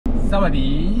สวัสดี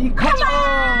ครั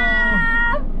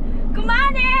บ Good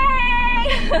morning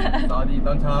สวัสดีต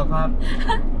อนเช้าครับ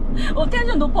텐션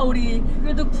높아 우리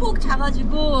그래도 푹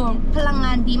자가지고พลังง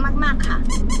าน ดีมากๆค่ะ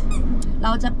เร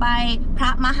าจะไปพระ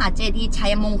มหาเจดีย์ชั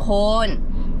ยมงคล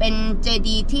เป็นเจ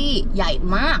ดีย์ที่ใหญ่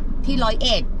มากที่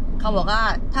101เขาบอกว่า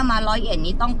ถ้ามา101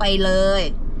นี้ต้องไปเลย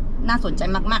น่าสนใจ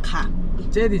มากๆค่ะ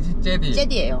제디지 제디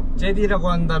제디예요. 제디라고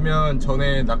한다면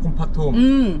전에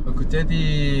나콘파톰 그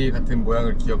제디 같은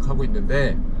모양을 기억하고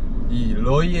있는데 이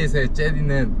러이엣의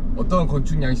제디는 어떤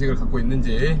건축 양식을 갖고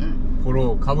있는지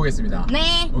보러 가보겠습니다.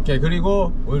 네. 오케이.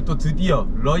 그리고 오늘 또 드디어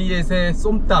러이엣의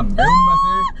쏨땀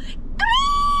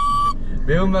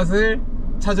매운맛을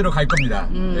찾으러 갈 겁니다.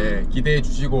 네, 기대해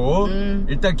주시고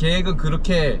일단 계획은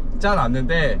그렇게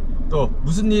짜놨는데 또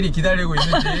무슨 일이 기다리고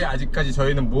있는지 아직까지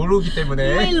저희는 모르기 때문에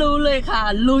ไม่รู้เลยค่ะ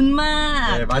ลุ้นมา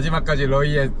ก 네, 마지막까지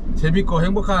러이의 재밌고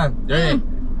행복한 여행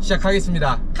시작하겠습니다.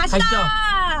 가시죠.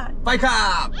 파이캅!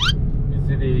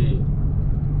 미쓰리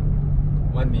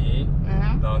왔니?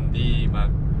 넌디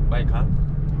막 파이캅?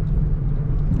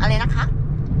 อะไรนะคะ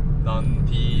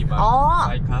넌디 막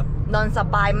파이캅? นอนส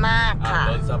บายมากค่ะ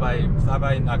넌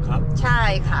사바이 나캅? ใช่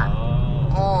ค่ะ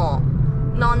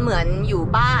นอนเหมือนอยู่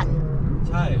บ้าน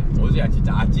차 어제야 진짜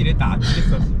아찔했다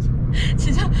아찔했어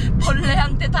진짜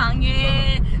벌레한테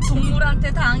당해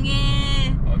동물한테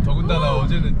당해 더군다나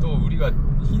어제는 또 우리가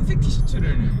흰색 티셔츠를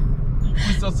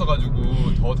입고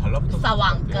있었어가지고 더 달라붙었어.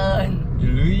 사왕근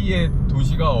르이의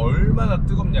도시가 얼마나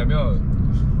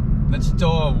뜨겁냐면 나 진짜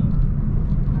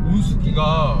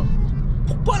온수기가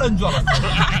폭발한 줄 알았어.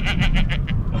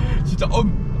 진짜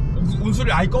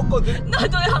온수를 아예 껐거든?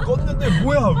 나도요. 껐는데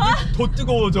뭐야 왜 더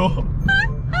뜨거워져.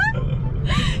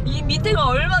 이 밑에가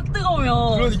얼마나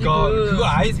뜨거우면 그러니까 지금. 그걸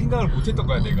아예 생각을 못했던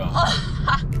거야 내가.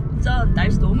 진짜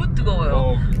날씨 너무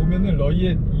뜨거워요. 보면은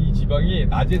러이의 이 지방이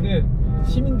낮에는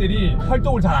시민들이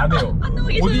활동을 잘 안 해요.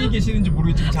 어디 계시는지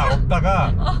모르겠지만 잘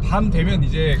없다가 밤 되면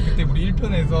이제 그때 우리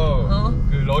 1편에서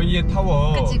그 러이의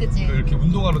타워 그치. 이렇게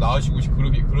운동하러 나오시고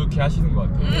그렇게 하시는 것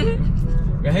같아요.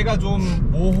 그러니까 해가 좀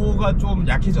모호가 좀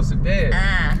약해졌을 때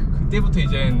그때부터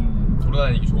이제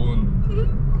돌아다니기 좋은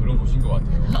그런 곳인 것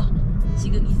같아요.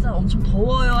 지금 이산 엄청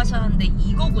더워요 하셨는데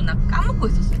이거구나 까먹고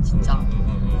있었어요 진짜.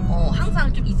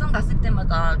 항상 좀 이산 갔을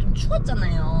때마다 좀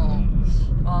추웠잖아요.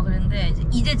 그런데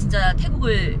이제 진짜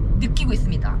태국을 느끼고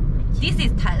있습니다. This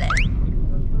is Thailand.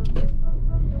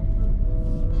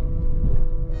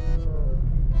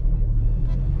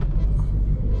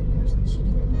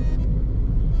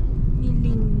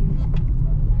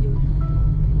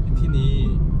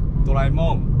 티니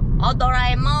도라에몽.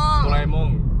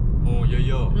 도라에몽.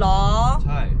เยอะๆ หรอ ใ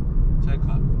ช่ค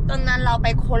รับ ตอนนั้นเราไป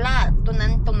โคราชตรง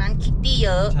นั้นคิตตี้เย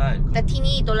อะใช่แต่ที่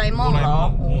นี่โดราเอมอนเหรอ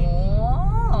โอ้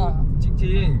จ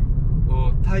ริง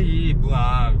ๆ타이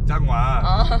무항 짱와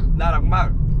나락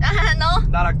막 너?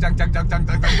 나락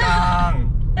짱짱짱짱짱짱짱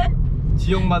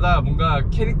지역마다 뭔가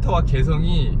캐릭터와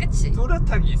개성이 그치?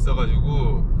 뚜렷하게 있어가지고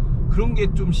그런 게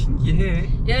좀 신기해.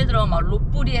 예를 들어 막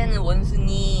롯부리에는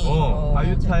원숭이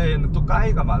아유타에는 또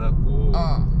까이가 많았고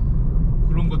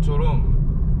그런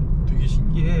것처럼 되게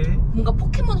신기해. 뭔가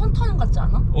포켓몬 헌터는 같지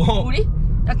않아? 우리?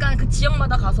 약간 그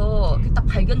지역마다 가서 딱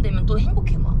발견되면 또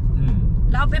행복해 막.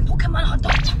 라벤 포켓몬 헌터.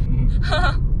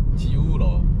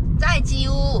 지우러. 짜이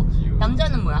지우.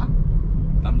 남자는 뭐야?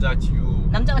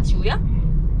 남자가 지우야?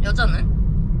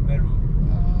 여자는? 메루.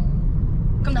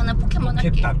 그럼 나는 포켓몬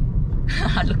할게.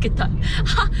 로켓탄.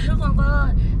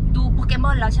 여러분과 또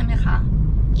포켓몬 라샤메가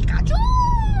이까쭈.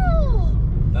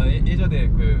 나는 예전에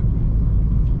그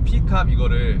피캅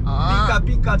이거를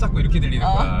삐까 자꾸 이렇게 들리는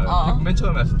거야. 맨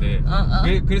처음에 했을 때.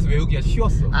 그래서 외우기가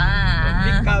쉬웠어.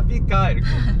 삐까 이렇게.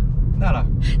 나라.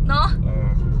 너?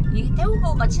 이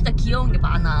태국어가 진짜 귀여운 게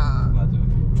많아. 맞아.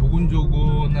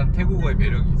 조곤조곤한 태국어의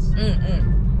매력이 있어.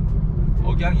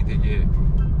 억양이 되게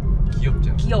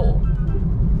귀엽잖아. 귀여워.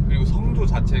 그리고 성조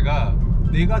자체가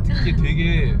내가 듣기에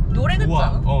되게 노래 좋아.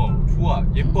 같잖아. 좋아.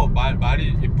 예뻐.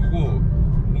 말이 예쁘고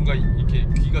뭔가 이렇게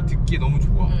귀가 듣기에 너무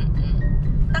좋아.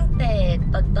 ตั้งแต่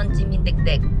ตอนจิมินเ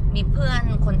ด็กๆมีเพื่อน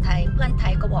คนไท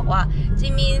ยก็บอกว่าจิ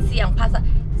มินเสีย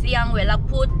งเวลา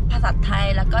พูดภาษาไทย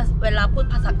แล้วก็เวลาพูด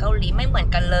ภาษาเกาหลีไม่เหมือน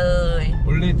กันเลย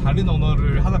원래 다른 언어를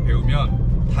하나 배우면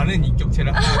다른 인격체를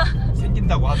하나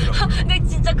생긴다고 하더라고. 근데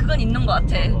진짜 그건 있는 것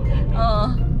같아.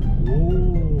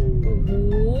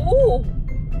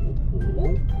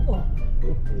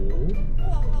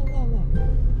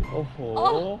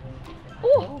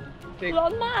ร้อ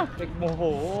นมากเด็กโมโห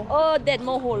เด็ดโม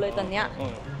โหเลยตอนเนี้ย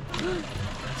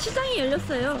시장이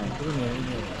열렸어요.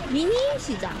 미니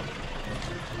시장.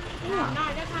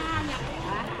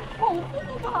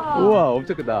 우와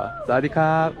엄청 크다. 사디캅.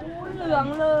 ลือง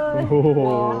เลย 오.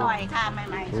 อร่อยค่ะใ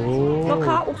หม่ๆ 오. ราค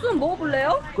าอุกซุนโบบุแล้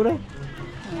ว 그래.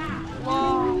 โ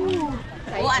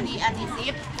อ้อันนี้ซิ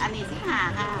ปอันนี้ซิปหา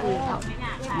ค่ะ 오.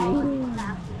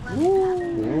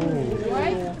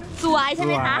 สวยใช่ไ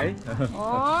หมคะ 좋아이. อ๋อ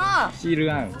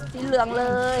씨르앙. สีเหลืองเล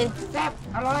ยแซ่บ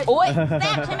อร่อยโอ้ยแ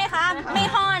ซ่บใช่ไหมคะ ไม่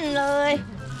ห่อนเลย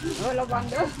ระวัง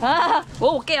เด้อโอ้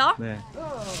โอเคเหรอ 네.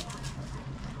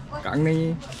 깡냉이.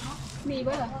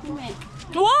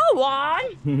 ว้าวหวาน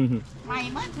ใหม่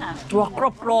มากค่ะ ว้าวกรอ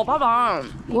บกรอบพ่อบอล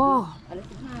ว้าว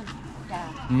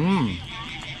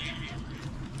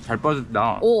잘 빠졌다.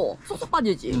 โอ้쏙쏙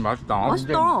빠지지 맛있다.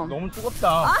 맛있다. 근데 너무 뜨겁다.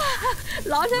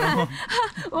 ร้อนใช่ไหม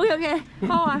โอเคโอเคเ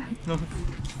ข้ามา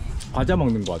과자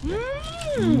먹는 것 같아.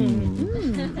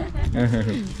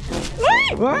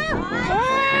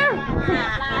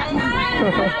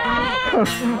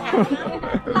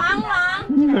 ล้าง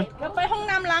เดี๋ยวไปห้อง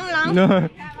น้ำล้าง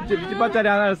찌빠짜리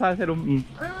하나를 사 새로.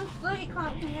 ซื้ออีกขอ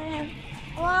บนึง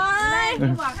ว้าย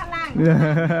หัวข้างล่าง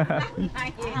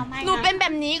หนูเป็นแบ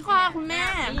บนี้ค่ะคุณแม่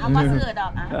เอามาเสือดอ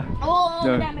กอ่ะ โอ้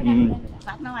ได้ไม่ได้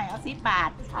สักหน่อยเอา10 บาท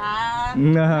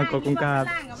거꿈값.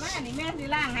 ล่างกับแม่นี่แม่สิ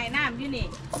ล่างให้น้ำอยู่นี่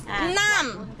น้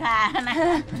ค่ะนะ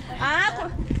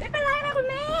ำไม่เป็นไรนะคุณ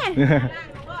แม่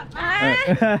อ่า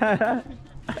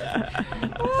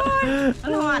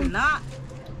ร้อนเนาะ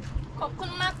ขอบคุณ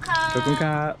มากค่ะ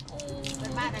거꿈값. เป็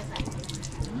นบ้านได้ใส่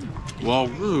와,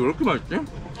 무슨 왜 이렇게 맛있지?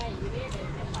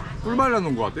 꿀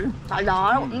발라놓은 것 같아. 달다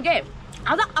이게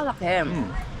아삭아삭해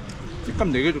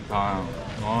식감 되게 좋다.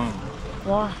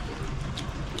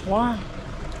 와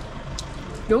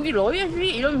여기 러이엣이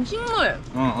이런 식물,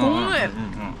 동물,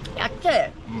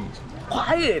 야채,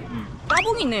 과일,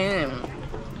 따봉이네.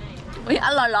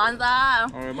 알랄라한다.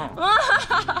 얼마?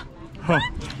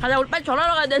 가자 우리 빨리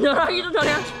전화하러 가야 돼. 전화하기 좀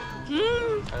전에.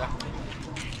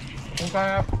 꿀값.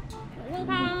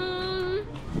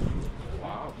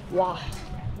 와.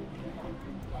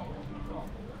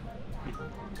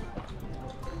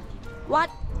 왓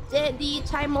제디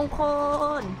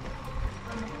찰몽콘.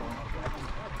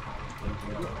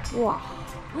 와.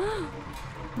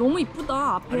 너무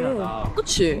이쁘다 앞에. 아리하다.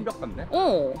 그치? 성벽 같네.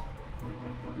 어.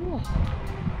 우와.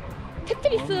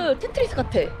 테트리스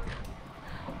같아.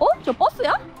 어? 저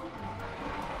버스야?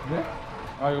 네?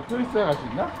 아 이거 트위스에 갈 수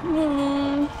있나?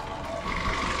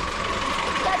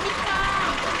 짜니까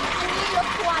อันนี้รถ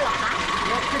ทัวร์เหรอคะ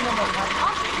이거ขึ้นมาหมดครับ อ๋อ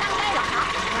นั่งได้เหรอคะ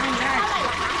นั่งได้ เท่าไหร่เหร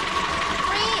อคะ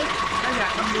ฟรี ถ้าอยา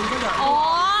กทำบุญก็อยาก อ๋อ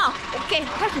โอเค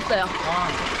할 수 있어요 อ๋อ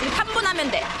우리 3분하면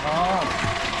돼 อ๋อ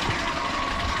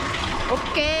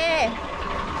오케이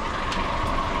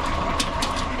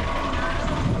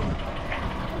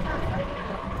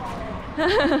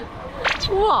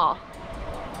우와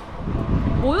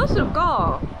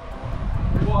뭐였을까?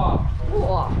 우와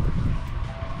우와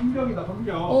성벽이다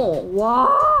성벽. 와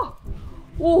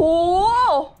오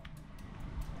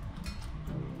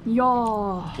이야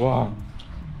와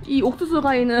이 옥수수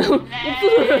가위는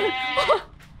옥수수를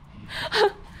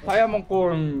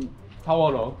다이아몬드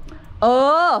타워로.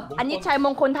 อันนี้ชัยม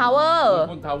งคลทาวเวอร์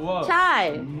몽콘 타워. ใช่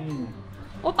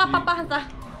โอ้ป้าฮันซะ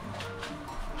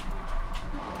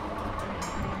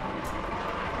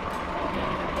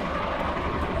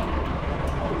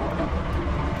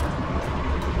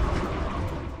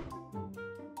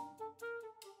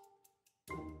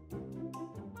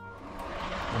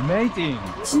Amazing.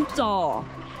 진짜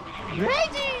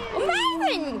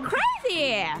Amazing Crazy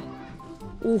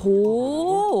오호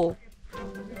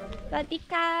สวัสดี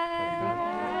ค่ะ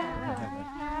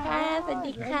สวัส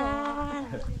ดีค่ะ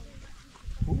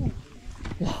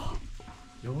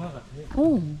영화 같아. 오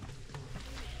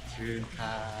지금카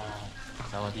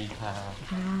사와디카.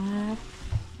 ครับ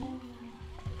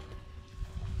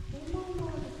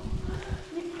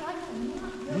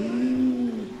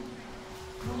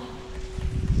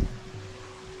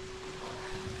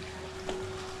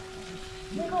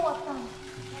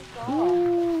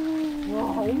와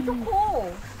엄청 커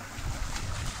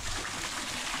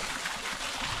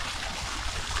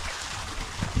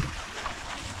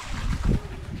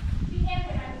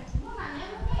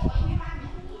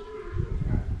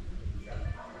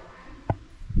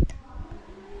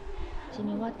จ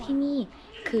ริงๆว่าที่นี่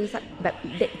คือแบบ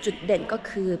จุดเด่นก็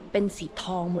คือเป็นสีท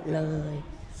องหมดเลย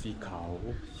시카오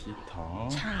시터.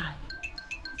 ใช่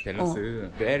밸런스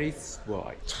very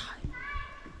sword. ใช่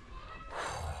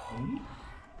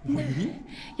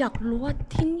อยากรู้ว่า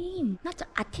ที่นี่น่าจะ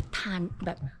อธิษฐานแบ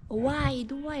บไหว้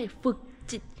ด้วยฝึก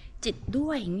จิตด้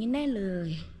วยอย่างนี้แน่เลย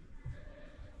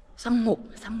สง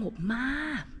บมา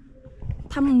ก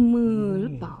ทำมือหรื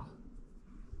อเปล่า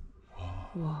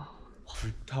ว้าว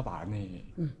불탑 안에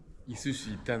있을 수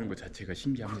있다는 것 자체가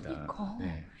신기합니다. 그러니까. 네.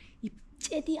 이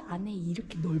제디 안에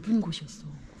이렇게 넓은 곳이었어.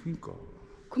 그러니까.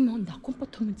 그러면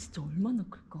낙원바텀은 진짜 얼마나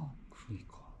클까?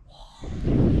 그러니까.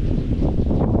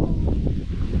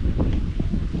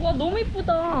 와 너무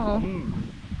이쁘다.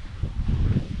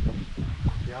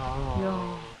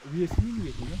 야. 위에 스님이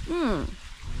계시네? 응.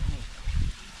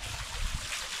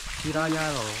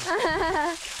 지라야로.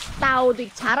 따오도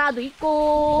있고 자라도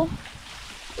있고.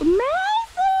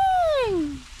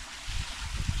 Amazing.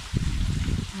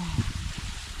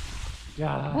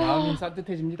 야, 마음이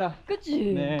산뜻해집니다.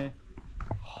 그치? 네.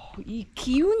 이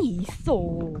기운이 있어.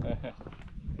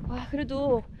 아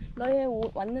그래도 러에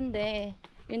왔는데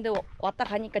근데 왔다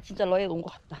가니까 진짜 러에 온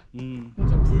것 같다.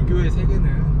 진짜 불교의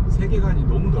세계관이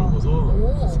너무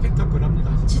넓어서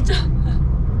스펙타클합니다. 진짜?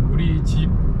 우리 집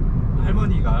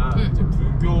할머니가 이제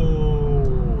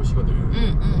불교시거든.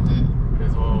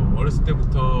 그래서 어렸을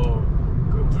때부터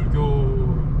그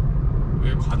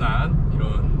불교에 관한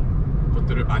이런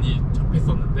것들을 많이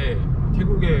접했었는데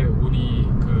태국에 오니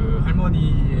그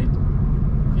할머니의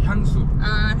그 향수,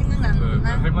 그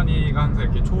할머니가 항상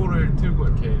이렇게 초를 틀고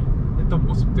이렇게 했던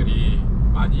모습들이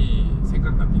많이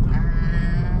생각납니다.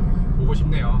 보고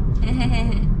싶네요.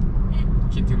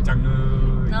 키튼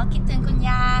장르. 키튼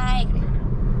군야이.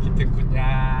 키튼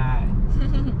군야이.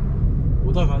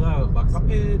 오다 가다 막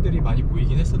카페들이 많이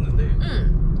보이긴 했었는데.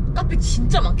 카페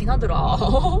진짜 많긴 하더라.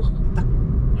 딱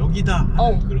여기다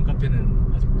하는 그런 카페는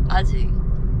아직 못. 아직.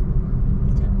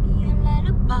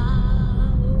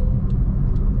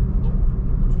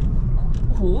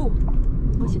 오,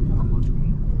 멋있다.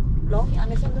 럭이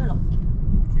안에 손을 넣어.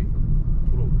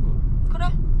 돌아볼까? 그래.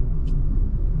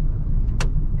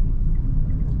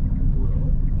 뭐야?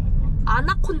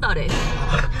 아나콘다래.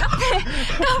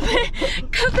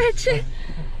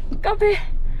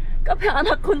 카페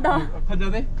아나콘다. 한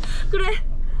잔해? 그래.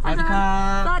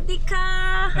 사디카. 사디카.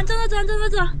 한잔하자.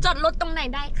 저 롯동 나이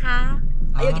카.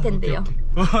 아, 여기 된대요.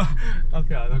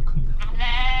 카페 아나콘다.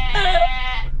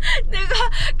 내가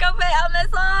카페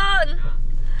아메존.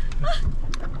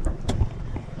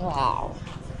 와우.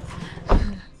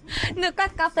 누가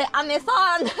카페 아메존.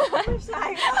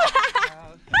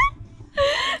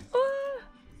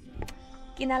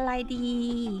กินอะไรดี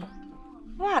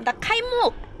ว้าแต่ไข่มุ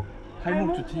ก 칼목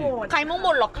좋지. ไข่มุกหม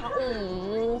ดหรอคะโอ้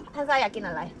ท่านซาอยากกิน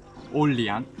อะไร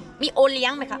올리앙. มีโอเลี้ย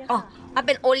งไหมคะอ๋อเอาเ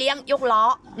ป็นโอเลี้ยงยกล้อ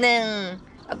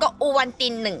1แล้วก็อูวันติ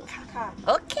น1ค่ะโ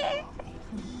อเค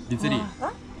미쓰리.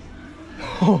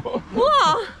ว้า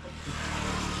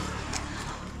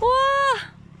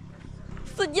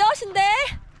สุดยอดชินเด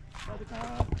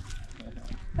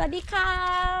สวัสดีค่ะ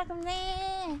คุณแม่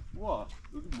우와,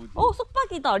 여기 뭐지? 오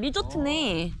숙박이다 리조트네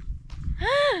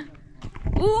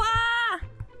우와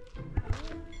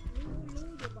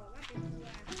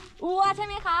우와 ใช่ไ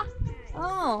หมคะ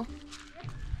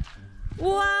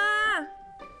우와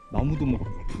나무도 먹고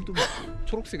풀도 먹고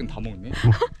초록색은 다 먹네.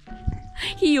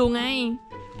 หิวไง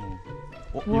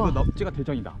이거 납치가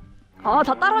대장이다. 다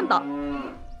따라한다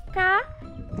คะ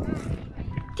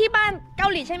ที่บ้านเกา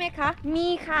หลีใช่ไหมคะมี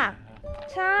ค่ะ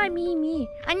ใช่มี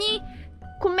อันนี้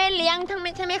คุณแม่เลี้ยงทั้งเม็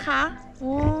ดใช่ไหมคะโ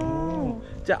อ้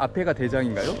자, 앞에가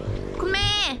대장인가요? คุณแม่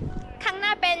ข้างหน้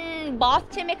าเป็นบอส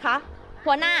ใช่ไหมคะ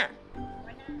หัวหน้า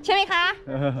ใช่ไหมคะ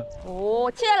โอ้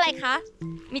ชื่ออะไรคะ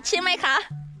มีชื่อไหมคะ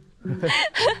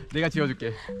내가 지어줄게.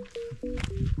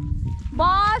 บ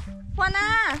อสหัวหน้า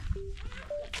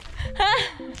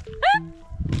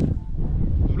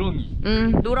누렁이.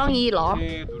 누렁이เหรอ 제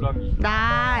누렁이. ไ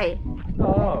ด้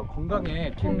건강에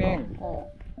캥냉.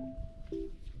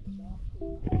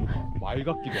 말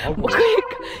같기도 하고.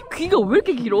 귀가 왜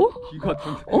이렇게 길어? 귀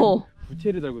같은데.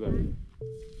 부채를 달고 다니네.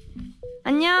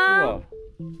 안녕 우와.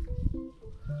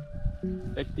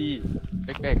 백디.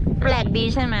 백백. แปลกดี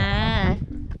ใช่ไหม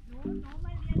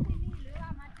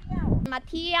มา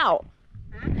เที่ยว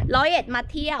101มา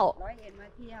เที่ยว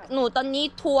หนูตอนนี้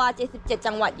ทัวร์77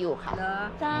จังหวัดอยู่ค่ะ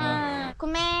ใช่คุ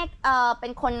ณแม่เป็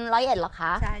นคน101เหรอค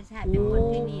ะใช่เป็นคน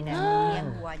ที่นี่แหละเลี้ยง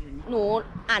วัวอยู่นี่หนู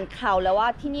อ่านข่าวแล้วว่า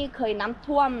ที่นี่เคยน้ำ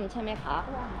ท่วมใช่ไหมคะ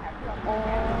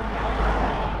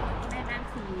แม่น้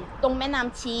ำชีตรงแม่น้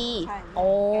ำชี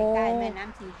ใกล้แม่น้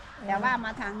ำชีแต่ว่าม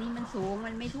าทางนี้มันสูงมั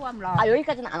นไม่ท่วมหรอก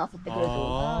여기까지는 안 왔을 때 그래도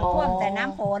ท่วมแต่น้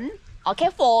ำฝนแค่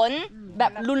ฝนแบ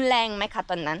บรุนแรงไหมคะ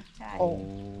ตอนนั้นใช่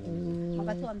มัน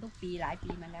ก็ท่วมทุกปีหลายปี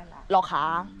มาแล้วล่ะหรอคะ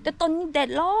แต่ตอนนี้แดด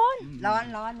ร้อน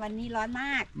วันนี้ร้อนม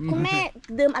ากคุณแม่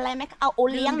ดื่มอะไรไหมคะเอาโอ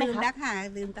เลี้ยงไหมคะดื่มแล้วค่ะ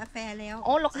ดื่มกาแฟแล้ว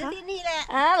หรอคะที่นี่แหละ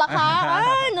หรอคะ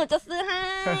หนูจะซื้อให้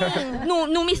ห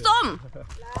นูมีส้ม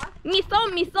มี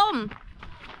ส้ม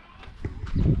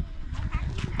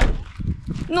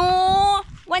หนู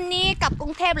วันนี้กลับกรุ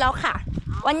งเทพแล้วค่ะ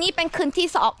วันนี้เป็นคืน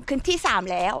ที่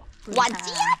3แล้ว หวานเ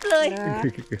จี๊ยบเลย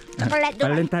ช็อกโกแลตด้วย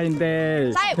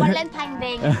발렌타인데이 ใช่วันเลนไทน์เด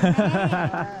ย์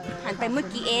หันไปเมื่อ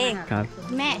กี้เอง ครับ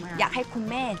แม่อยากให้คุณ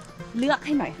แม่เลือกใ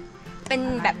ห้หน่อย เป็น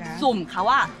แบบสุ่มค่ะ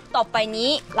ว่าต่อไปนี้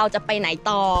เราจะไปไหน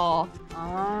ต่อ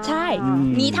ใช่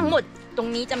มีทั้งหมดตรง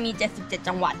นี้จะมี77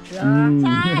จังหวัดใ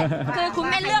ช่คือคุณ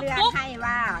แม่เลือกปุ๊บ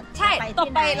ใช่ต่อ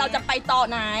ไปเราจะไปต่อ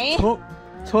ไหน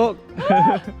촉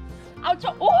เอาโช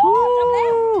โอ้จำแล้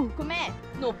วคุณแม่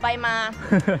หนูไปมา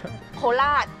โคร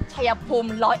าชชัยภูมิ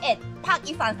101ภาค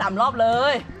อีสาน3รอบเล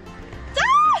ยจ้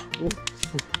า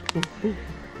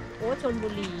โอ้ชลบุ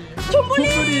รี 촛불이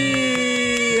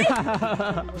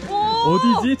โอ้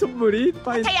어디지 촛불이?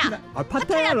 파타야. 아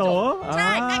파타야로? ใช่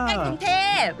ใกล้ๆกรุงเท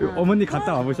พ 어머니 갔다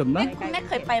와보셨나? คุณแม่เ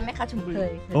คยไปไหมคะชลบุรี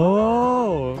오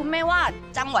คุณแม่ว่า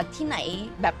จังหวัดที่ไหน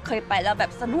แบบเคยไปแล้วแบ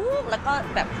บสนุกแล้วก็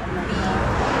แบบดี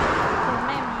คุณแ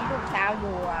ม่มีลูกสาวอ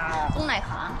ยู่ ตรงไหน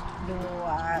คะ อยู่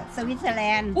สวิตเซอร์แล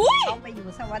นด์ อุ๊ย เขาไปอยู่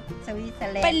สวิตเซอ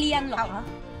ร์แลนด์ ไปเรียนเหรอคะ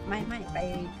ไม่ไป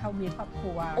เขามีครอบค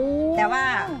รัว โอ้ แต่ว่า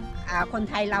คน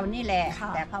ไทยเรานี่แหละ ค่ะ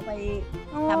แต่เขาไป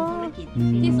อ๋อ ทำธุรกิจ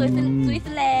ที่สวิตเซ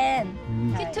อร์แลนด์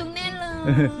ใช่ คิดถึงแน่เลย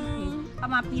เขา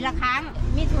มาปีละครั้ง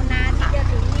มิถุนาที่จะ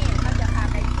ถึงนี่เขาจะพา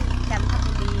ไปที่จันท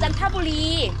บุรี จันทบุรี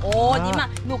โอ้ดีมาก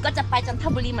หนูก็จะไปจันท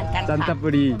บุรีเหมือนกันค่ะ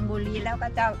짠따뿌리 ชลบุรีแล้วก็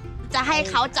จะ จะให้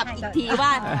เขาจับอีกทีว่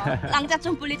า หลังจากช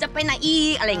ลบุรีจะไปไหนอี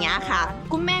กอะไรอย่างเงี้ยค่ะ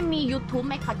คุณแม่มี YouTube ไ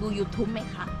หมคะดู YouTube ไหม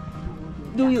คะ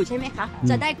ดูอยู่ใช่ไหมคะ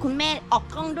จะได้คุณแม่ออก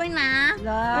กล้องด้วยนะ เห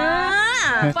รอ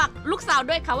ฝากลูกสาว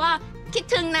ด้วยค่ะว่าคิด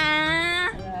ถึงนะ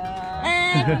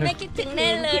คุณแม่คิดถึงแน่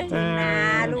เลย ถึงนะ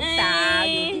ลูกสาว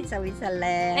อยู่ที่สวิตเซอร์แล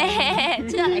นด์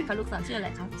ชื่ออะไรคะลูกสาวชื่ออะไร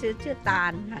คะ ชื่อตา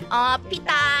ลค่ะ อ๋อพี่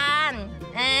ตาล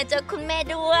เจอคุณแม่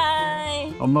ด้วย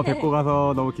엄마 뵙고 가서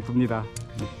너무 기쁩니다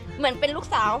เหมือนเป็นลูก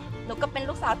สาวหนูก็เป็น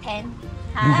ลูกสาวแทน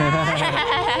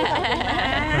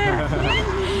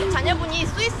자녀분이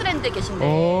스위스랜드에 계신데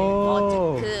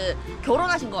오. 그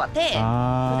결혼하신 것 같아. 아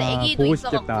근데 애기도 보고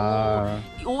있어갖고 싶겠다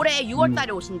올해 6월달에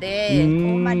오신대.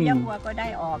 มาเลี้ยงวัวก็ได้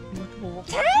ออก YouTube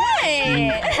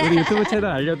우리 유튜브 채널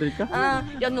알려드릴까?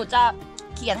 연누자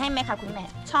기간 할매가 군매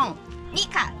청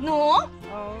니카 누.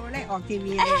 โอ้ได้ออกที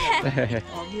วีเลย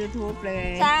ออก YouTube เล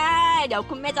ย 자, 여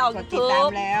군매 자 กดติดตาม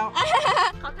유튜브. แล้ว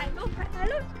ถ่ายรูป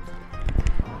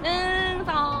 1,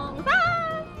 2, 3.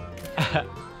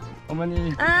 어머니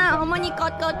어머니 껏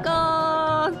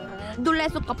놀래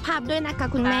수거팝 ด้วยนะคะ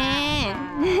คุณแม่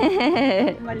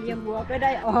มาเลี้ยงวัวก็ไ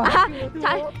ด้ออก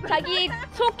자기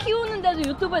소 키우는데도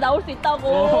유튜브에 나올 수 있다고.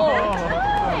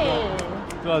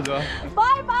 좋아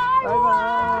바이바이.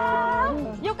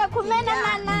 유카 군매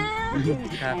나나나.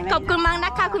 ขอบคุณมากน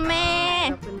ะคะคุณแม่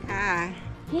ขอบคุณค่ะ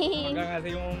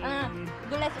건강하세요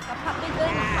놀래 수거팝ด้ว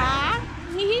ยนะคะ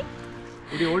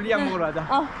우리 올리양 먹으러 가자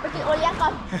ไปกินโอเลี้ยงก่อ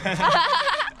น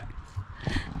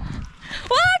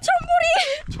와 촌불이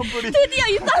드디어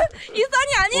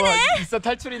이산이 아니네. 진짜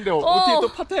탈출인데 어떻게 또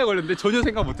파타야 걸렸는데 전혀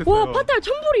생각 못했어요 와 파탈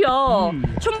촌불이야.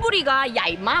 촌불이가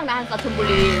얇막 나한테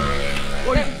촌불이.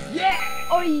 예.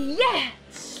 어이 예.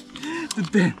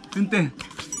 뚠뚠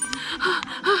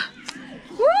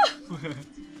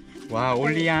와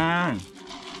올리양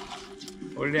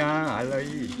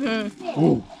알라이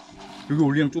오 여기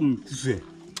올리양 좀 구수해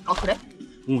아 그래?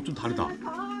 오 좀 다르다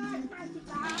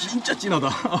진짜 진하다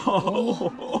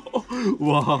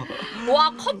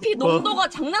와 커피 농도가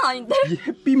장난 아닌데? 이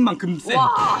햇빛만큼 세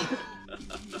와.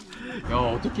 야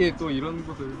어떻게 또 이런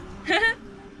곳을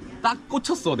딱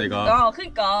꽂혔어 내가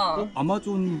그러니까.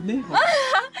 아마존이네?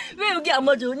 왜 여기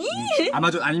아마존이?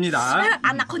 아마존 아닙니다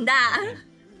아나콘다.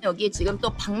 여기 지금 또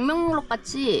방명록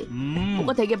같이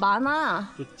뭐가 되게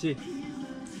많아. 좋지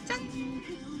짠.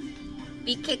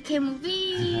 BKK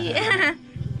무비.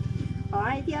 ขอ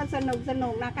ให้เที่ยวสนุ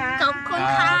กนะคะ ขอบคุณ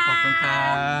ค่ะ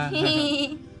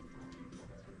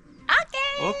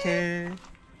오케이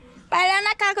ไปแล้วน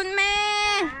ะคะคุณแม่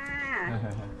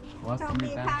โชค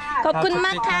ดี 고맙습니다 ค่ะ ขอบคุณม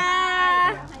ากค่ะ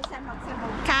ให้สนุก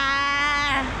ค่ะ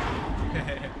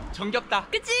정겹다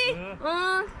그치? 응.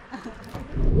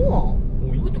 우와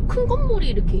이것도 큰 건물이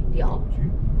이렇게 있대요.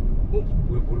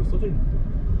 뭐로 써져 있는데?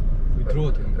 여기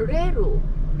들어가도 되는 거야?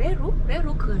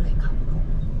 레로 그거래가.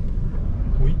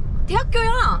 보이?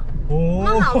 대학교야. 오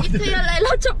마하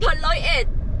위트야라이라차팔101.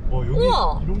 여기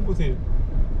우와. 이런 곳에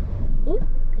어?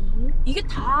 이게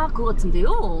다 그거 같은데요?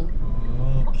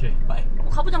 오케이 빠이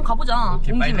가보자.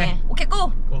 오케이, 온 빨리 김에. 해. 오케이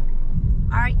고. 고.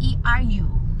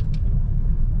 RERU.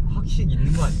 학식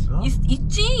있는 거 아닌가?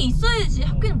 있지 있어야지.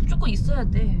 학교는 무조건 있어야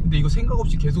돼. 근데 이거 생각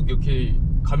없이 계속 이렇게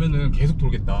가면은 계속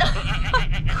돌겠다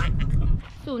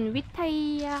손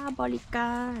위타이야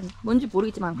버리깐 뭔지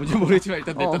모르겠지만 뭔지 모르겠지만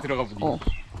일단 들어가 보기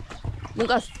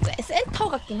뭔가 센터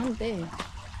같긴 한데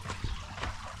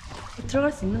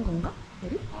들어갈 수 있는 건가?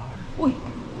 อุ้ย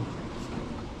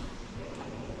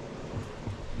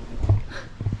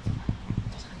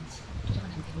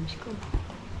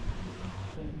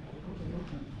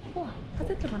우와,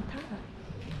 카세트 많다.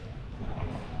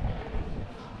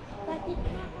 와.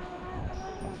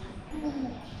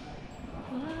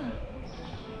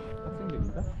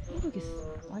 학생들인가? 모르겠어.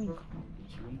 아닌가?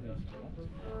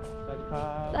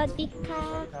 사디카.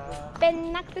 เป็น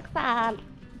นักศึกษา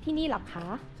ที่นี่หรอคะ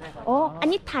ใช่ครับอ๋ออัน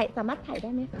นี้ถ่ายสามารถถ่ายได้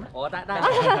ไหมคะอ๋อได้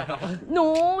หนู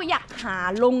อยากหา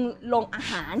โรงอา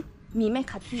หารมีไหม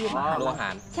คะที่มหาลัยโรงอาหา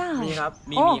รใช่มีครับ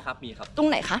มีครับตรง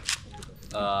ไหนคะ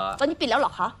ตอนนี้ปิดแล้วหร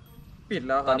อคะปิด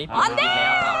แล้วตอนนี้ปิดแล้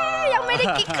วครับยังไม่ได้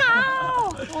กินข้าว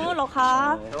โอ้หรอคะ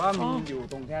แต่ว่ามีอยู่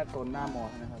ตรงแค่โซนหน้ามอ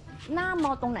นะครับหน้ามอ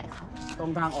ตรงไหนคะตร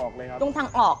งทางออกเลยครับตรงทาง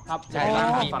ออกครับใช่ร้าน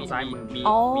ฝั่งซ้ายมือ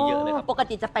มีเยอะเลยครับปก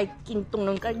ติจะไปกินตรง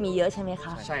นู้นก็มีเยอะใช่ไหมค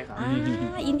ะใช่ครับ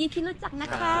ยินดีที่รู้จักนะ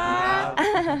คะ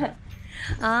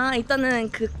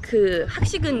일단은 그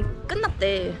학식은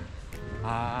끝났대.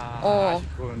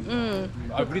 아쉽군.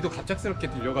 우리도 갑작스럽게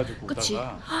들려가지고 그치.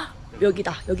 오다가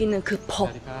여기다. 여기는 그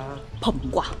법과.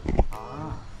 법학과.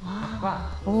 와,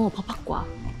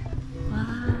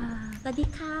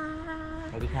 사디카.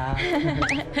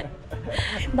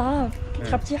 나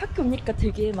갑자기 학교 오니까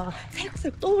되게 막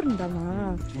새록새록 떠오른다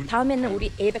막. 다음에는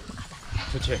우리 에이백도 가자.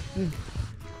 좋지.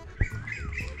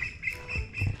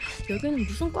 여기는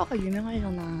무슨 과가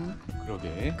유명하려나?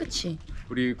 그러게. 그치?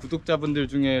 우리 구독자분들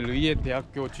중에 르이엣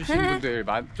대학교 출신분들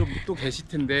좀 또 계실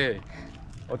텐데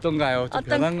어떤가요? 좀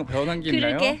변한 게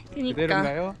있나요? 그러니까.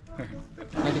 그대로인가요?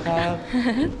 사디카.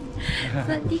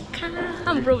 사디카.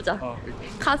 한번 물어보자.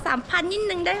 ขอ3,000 นิด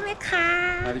นึงได้ไหมคะ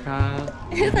사디카.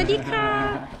 สวัสดีค่ะ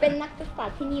เป็นนักศึกษา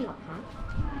ที่นี่เหรอคะ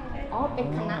อ๋อเป็น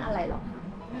คณะอะไรเหรอ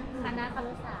คณะค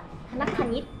รุศาสตร์คณะค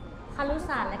ณิตครุศ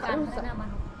าสตร์และการพัฒนาม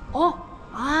นุษย์อ๋อ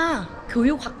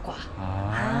교육학과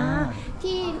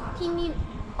ที่นี่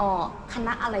คณ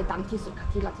ะอะไรดังที่สุดคะ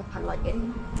ที่ราชภัฏ101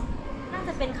น่าจ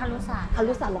ะเป็นครุศาสตร์เ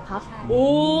หรอครับโอ้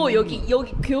여기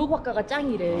교육학과가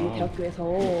짱이래 이 대학교에서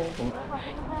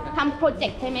ทำโปรเจก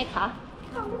ต์ใช่ไหมคะ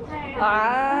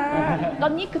ตอ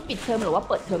นนี้คือปิดเทอมหรือว่า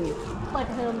เปิดเทอมอยู่เปิด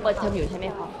เทอมอยู่ใช่ไหม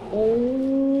คะโอ้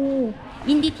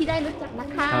ยินดีที่ได้รู้จักนะ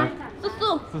คะ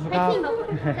สู้ๆ파이팅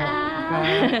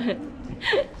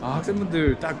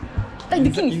학생분들 딱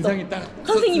느낌 있어. 인상이 딱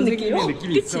선생님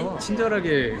느낌이 있어.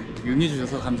 친절하게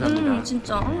응해주셔서 감사합니다.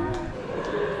 진짜.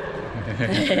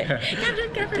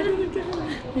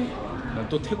 난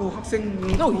또 태국 학생.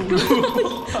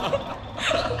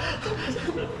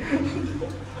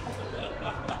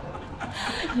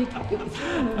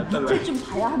 밑을 좀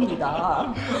봐야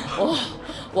합니다.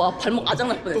 와 발목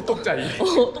아작날 뻔했어.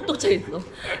 똑똑자이 있어.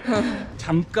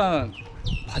 잠깐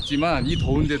봤지만 이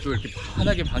더운데도 이렇게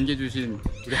환하게 반겨주신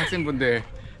우리 학생분들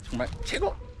정말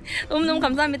최고! 너무너무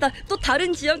감사합니다. 또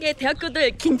다른 지역의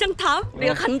대학교들 긴장타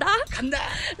우리가 간다?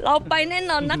 เราไปแน่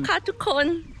นอนนะคะทุกคน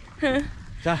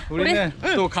자, 우리는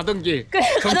또 가던 길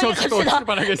정처없이 또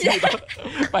출발하겠습니다.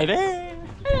 빨리!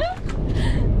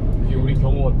 우리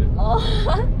경호원들.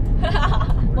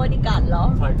 보디가드เหรอ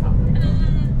ใช่ครับ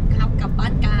ขับกลับบ้า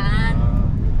นกัน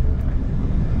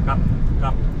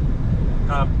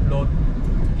ขับรถ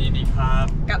ดีๆครับ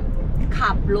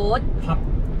ขับรถ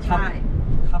ใช่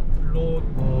ขับรถ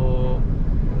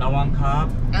ระวังครับ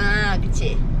그치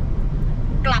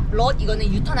กลับรถ이거는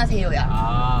유턴하세요야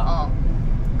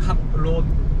ขับรถ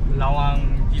ระวัง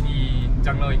ดีๆ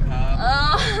จังเลยครับ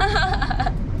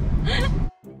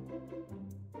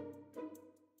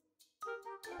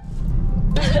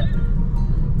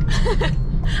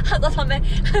하다 참에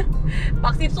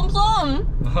막시 쏨쏨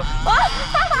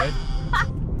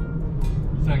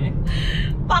이상해?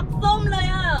 막 쏨เลย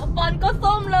อ่ะฟันก็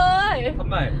ส้มเลย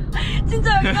정말 진짜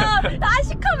약간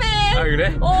아시카메 아 그래?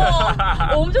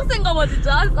 엄청 센가 봐 진짜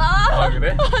아 그래?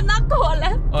 나꺼래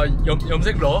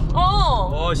염색러?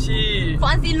 시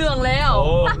ฟันสีเหลืองแล้ว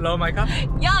러마이카?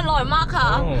 ย่าอร่อยมากค่ะ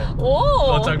โอ้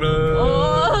어쩌글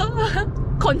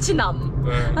건치남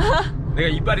내가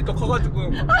이빨이 또 커가지고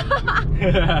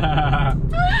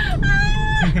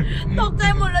ตกใจ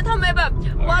หมดเลยทำไมแบบ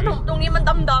ว่าตรงนี้มัน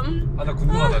ดำ나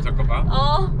궁금하다 잠깐만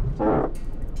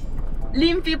ริ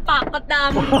มฝีปากก็ดำ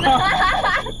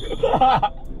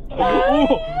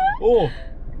오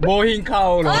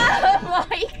모힌카오로 มอ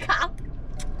หินขาว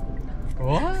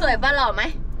สวยบ้านเราไหม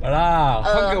알아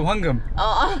황금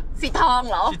สีทอง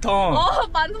เหรอ 시통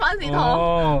ฟันสีทอง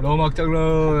너막장러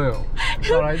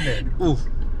살아있네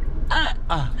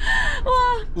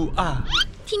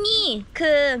ที่นี่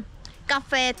คือกาแ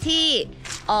ฟที่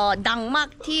ดังมาก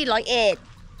ที่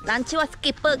101ร้านชื่อว่า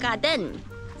Skipper Garden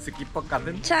스키퍼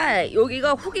가든? 자,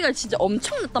 여기가 후기가 진짜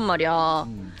엄청 났단 말이야.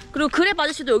 그리고 그래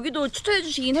아저씨도 여기도 추천해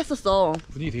주시긴 했었어.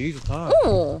 분위기 되게 좋다.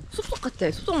 숲속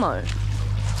같아. 숲속 마을.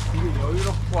 되게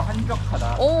여유롭고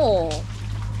한적하다. 오,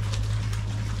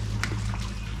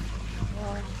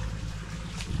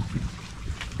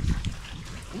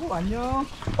 안녕.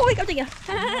 어이 깜짝이야.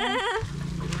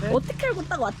 어떻게 알고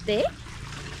딱 왔대?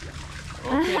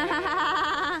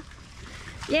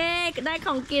 예,ได้ข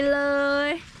องกินเลย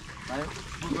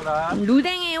รู้ไ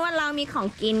ด้ไงว่าเรามีของ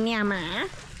กินเนี่ยหมา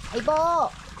ไอโบ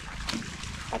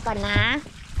ไปก่อนนะ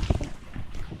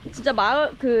진짜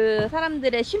마을 그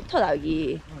사람들의 쉼터다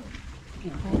여기.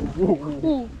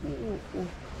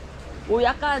 오,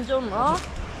 약간 좀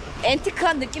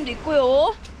앤티크한 느낌도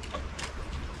있고요.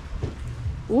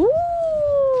 오.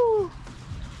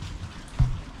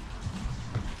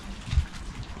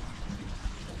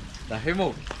 나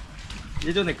해먹.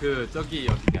 예전에 그 저기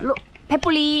어디냐?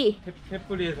 뱃불리.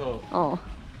 햇불리에서 어.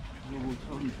 누구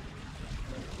처음.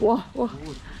 와.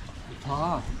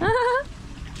 좋다.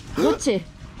 그렇지.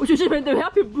 조심했는데 왜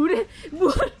하필 물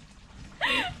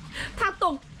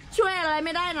탑독 추해라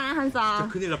메다이나 한사.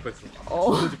 진짜 큰일 날 뻔했어.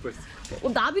 떨어질 뻔했어.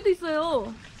 나비도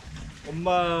있어요.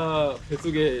 엄마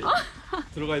뱃속에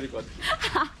들어가야 될 것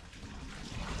같아.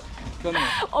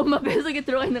 엄마 뱃속에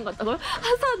들어가 있는 것 같다고요?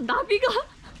 한사 나비가.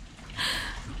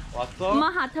 왔어? 엄마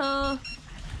하트.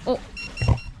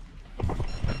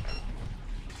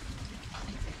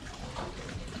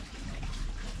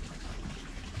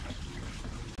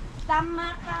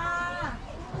 땀마카.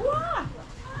 우와.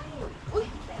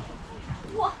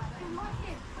 우와.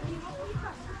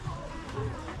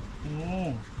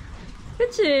 오.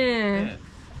 그치? 네.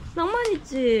 낭만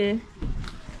있지?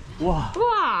 우와.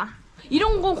 우와.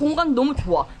 이런 거 공간 너무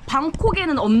좋아.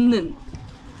 방콕에는 없는.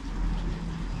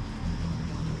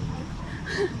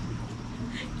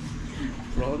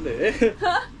 불안한데?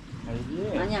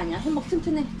 아니지. 아니야. 행복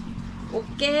튼튼해.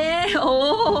 오케이.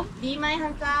 오. 니마이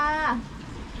한자.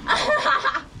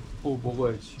 오,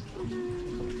 먹어야지.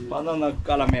 바나나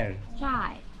까라멜.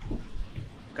 자.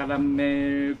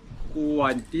 까라멜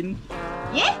꾸안틴?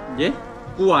 예? 예?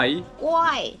 꾸아이?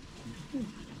 오이.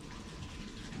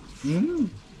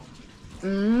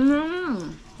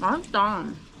 맛있다.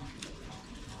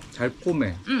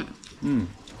 달콤해.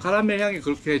 카라멜 향이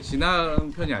그렇게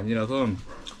진한 편이 아니라서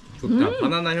좋다.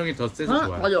 바나나 향이 더 세서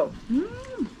좋아요. 맞아.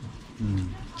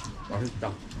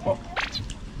 맛있다.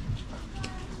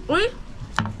 어이?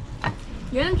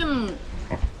 얘는 좀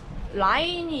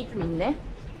라인이 좀 있네.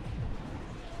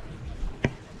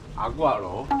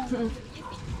 아구아로.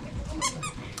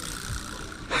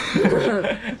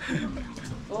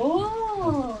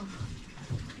 오.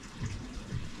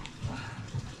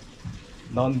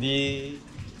 넌디.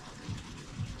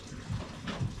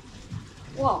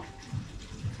 와.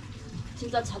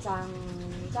 진짜 짜장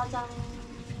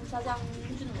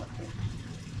해주는 것 같아.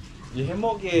 이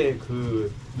해먹에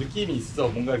그 느낌이 있어.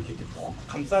 뭔가 이렇게 푹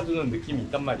감싸주는 느낌이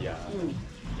있단 말이야.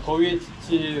 더위에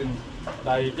지친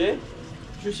나에게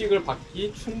휴식을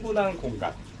받기 충분한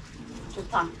공간.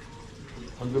 좋다.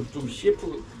 방금 좀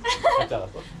CF 같지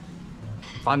않았어?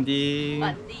 반디.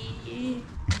 반디.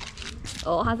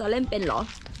 하서 램뺀 러.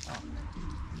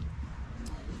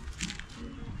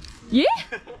 예?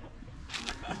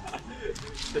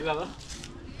 되려나?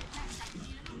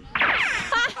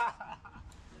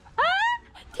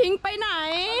ทิ้งไปไหน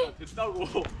됐다고.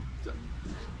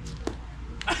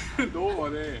 너무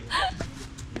많네.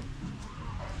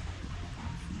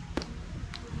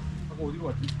 아까 어디로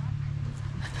갔지?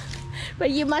 ไป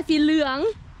หยิบมาสีเหลือง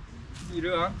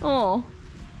이르랑?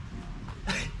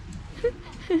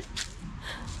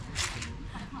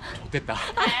 됐다.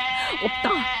 없다.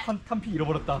 한피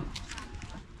잃어버렸다.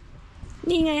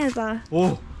 นี่ไงฮะจ๊ะ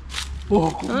오,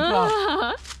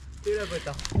 고맙다. 잃어버렸다.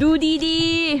 ดู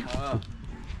ดี 아. ๆ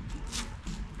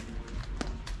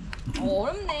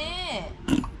어렵네.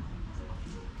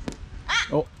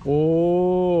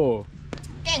 오.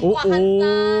 깽과 한자.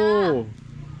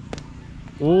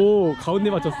 오, 가운데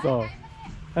맞췄어.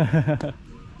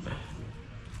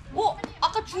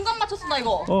 아까 중간 맞췄어 나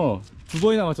이거. 두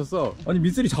번이나 맞췄어. 아니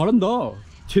미쓰리 잘한다.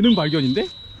 재능 발견인데?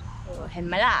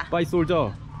 햄말라. 빠이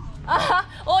솔져.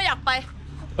 약발.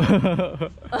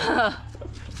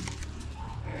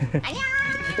 안녕.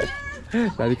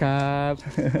 나디캅.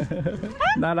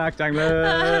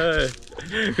 나락장르.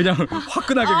 그냥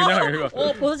화끈하게 그냥 이거.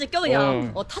 버섯이 껴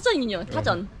그냥. 타전이요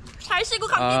타전. 잘 쉬고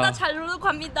갑니다. 잘 놀고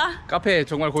갑니다. 카페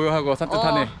정말 고요하고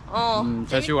산뜻하네.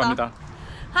 잘 쉬고 갑니다.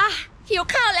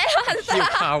 히오카래. หิว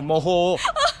ข้าวโมโห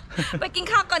ไปกิน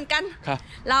ข้าวก่อนกัน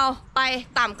เราไป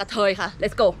ตำกระเทยค่ะ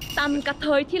let's go ตำกระเท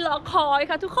ยที่รอคอย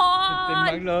ค่ะทุกคน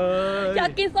อยา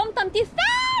กกินส้มตำที่แ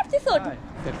ซ่บที่สุด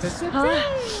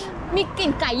มีกลิ่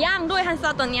นไก่ย่างด้วยฮันซา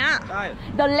ตัวเนี้ย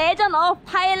The Legend of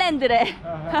Thailand เลย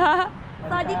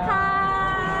สวัสดีค่ะ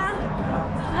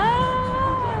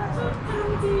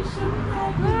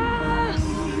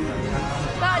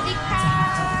สวัสดีค่ะ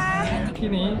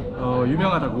치킨이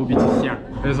유명하다고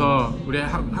미치시약. 그래서 우리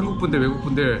한국 분들, 외국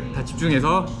분들 다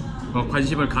집중해서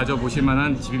관심을 가져보실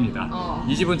만한 집입니다.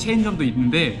 이 집은 체인점도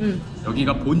있는데 여기가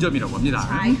본점이라고 합니다.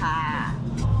 ใช่ค่ะ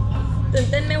ตื่น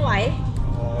เต้นไม่ไหว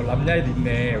람냐이도 있네.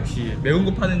 역시 매운 거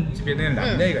파는 집에는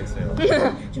람냐이가 있어요.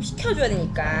 좀 시켜줘야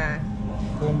되니까.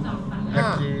 곰,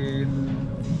 약긴.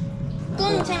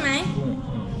 กุ้งใช่ไหม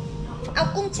เอา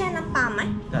กุ้งแช่น้ำปลาไหม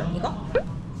นี่ก็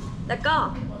แล้วก็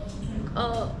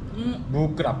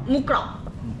무그랍 หมูกรอบ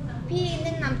พี่แน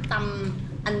ะนำต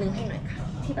ำอันนึงให้หน่อยค่ะ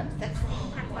ที่แบบแซ่บ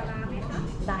ผัดปลาร้าไหมคะ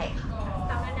ได้ค่ะ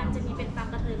ตำแนะนำจะมีเป็นต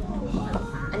ำกระเทยลูกทุ่ง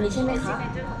อันนี้ใช่ไหมคะ ซิกเน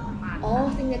เจอร์ของร้าน อ๋อ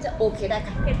ซิงเกิลจะโอเคได้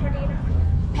ค่ะ เผ็ดพอดีนะคะ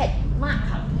เผ็ดมาก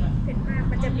ค่ะ เผ็ดมาก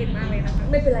มันจะเผ็ดมากเลยนะคะ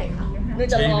ไม่เป็นไรค่ะหนู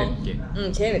จะลอง 제일 맵게.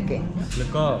 เชฟเก๋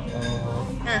그리고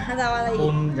ฮาซาวอะไรอีก 곰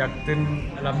약든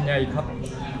람냐이 컵.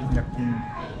 약든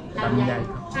람냐이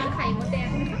컵. ทานไข่มดแดง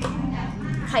ไหมคะ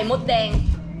ไข่มดแดง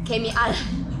เคมีอัล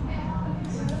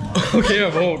오케이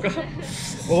먹어볼까?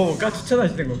 먹어볼까?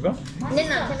 추천하시는 건가? แนะ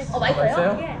นำใช่ไหมเอาไว้ก่อน 맛있어요?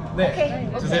 네. 오케이.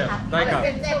 주세요. 나이카.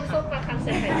 ซุปปลาคังใ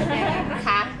ส่ไข่มดแดงนะค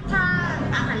ะ ค่ะ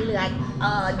ถ้าอาหารเหลือ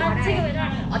ดูได้ ที่ไม่ได้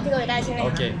อ๋อที่เราได้ใช่ไหมคะ โอ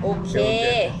เค โอเค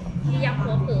มียำ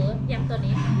หัวเผือยำตัว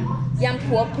นี้ ยำ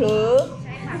ผัวเผลอ ใ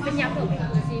ช่ค่ะเป็นยำหัวเผือ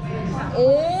ซีฟู้ดค่ะ โอ้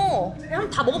งั้น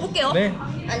다 먹어볼게요. 네.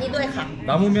 อันนี้ด้วยค่ะ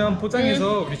남으면 포장해서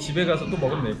우리 집에 가서 또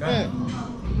먹으면 되니까.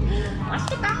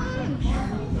 맛있겠다.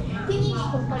 ที่นี่มี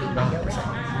คนเกาหลีเยอะไหมคะ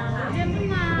เรียนเพิ่ง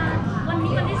มาวัน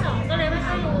นี้วันที่สองก็เลยไม่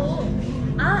ค่อยรู้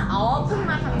อ๋อเพิ่ง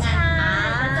มาทำงา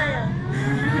น 맞아요.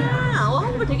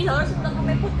 한국말 되게 잘하신다고 하면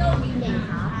콧가오리인가?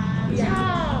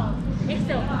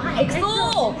 엑소. 엑소!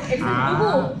 엑소 누구?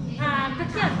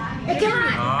 백현. 백현!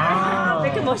 아.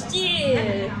 백현 멋있지?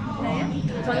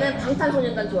 저는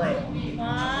방탄소년단 좋아해요.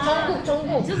 정국.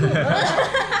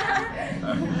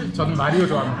 저는 마리오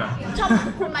좋아합니다. 전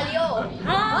마리오.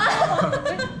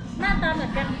 나다เหมือ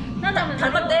นกันหน้าตาเหมือนกั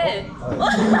น 닮았대.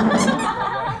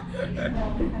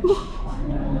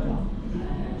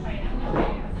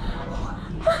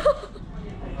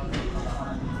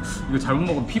 이거 잘못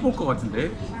먹으면 피 볼 것 같은데?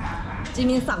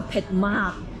 지민상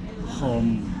팻막.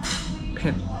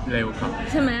 펫 레오카.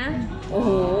 ใช่ไหมโอ้โห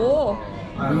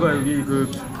뭔가 여기 그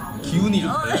기운이 좀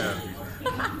달라요.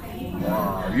 와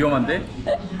위험한데?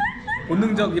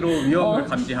 본능적으로 위험을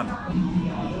감지함.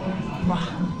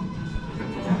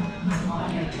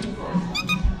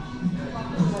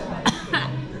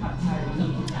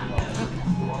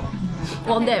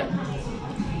 근데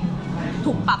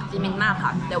ถูกปากจิมินมากค่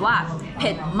ะ แต่ว่าเ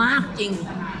ผ็ดมากจริง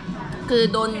คือ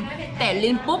โดนแต่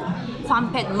ลิ้นปุ๊บความ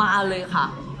เผ็ดมาเลยค่ะ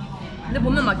근데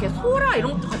보면 막 이렇게 소라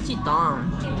이런 것도 같이 있다.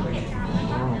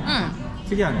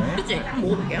 특이하네. 그치?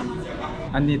 먹어볼게요.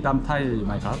 안니 땀타이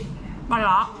마이캅?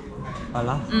 빨라.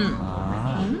 빨라?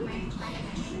 아.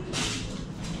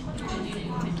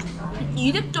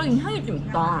 이색적인 향이 좀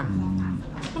있다.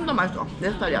 좀 더 맛있어.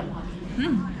 내 스타일이야.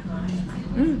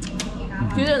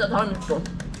 기대된다 다음 또.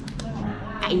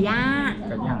 까야.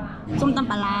 그냥 쏨땀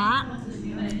빨라.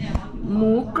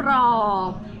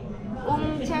 무그럽. กุ้ง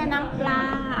แช่น้ำปลา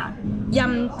ย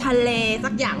ำทะเลสั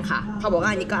กอย่างค่ะเขาบอกว่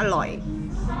าอันนี้ก็อร่อย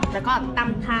แล้วก็ต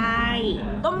ำไทย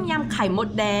ต้มยำไข่มด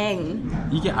แดง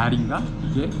이게 알인가?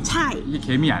 이게? ใช่ 이게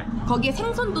개미알. 거기에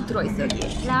생선도 들어있어요 여기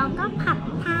แล้วก็ผัด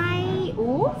ไทย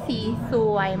อู้สีส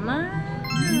วยมา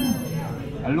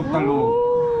ก 알록달록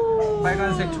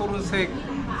빨간색, 초록색,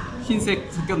 흰색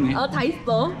섞였네. 다 있어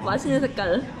맛있는 색깔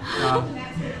자,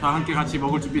 다 함께 같이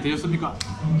먹을 준비 되셨습니까?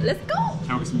 Let's go 잘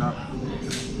먹겠습니다.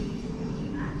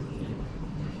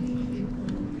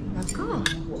 Let's go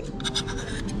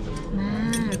나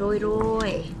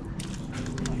로이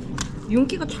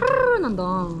윤기가 차르르 난다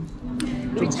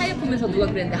우리 차 옆에서 누가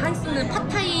그랬는데 한스는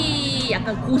팟타이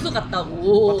약간 고수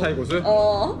같다고 팟타이 고수?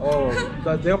 나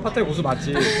내가 팟타이 고수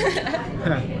맞지.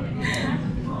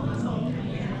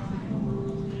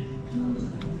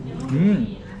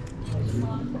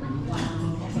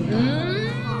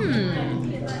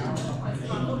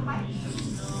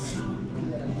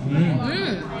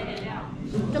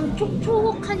 좀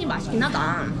촉촉하니 맛있긴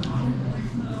하다.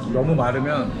 너무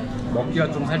마르면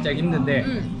먹기가 좀 살짝 힘든데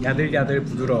야들야들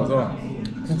부드러워서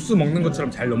국수 먹는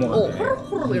것처럼 잘 넘어가네.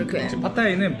 호로호로 이렇게. 지금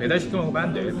팟타이는 배달시켜 먹으면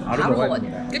안 돼. 바로 바로 먹어야 먹어야 돼.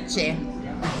 돼. 그치?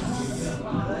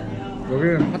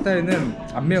 여기는 팟타이는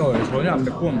안 매워요. 전혀 안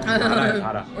맵고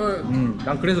달아.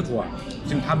 난 그래서 좋아.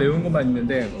 지금 다 매운 것만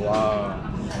있는데 와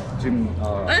지금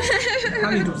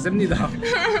향이 좀 셉니다.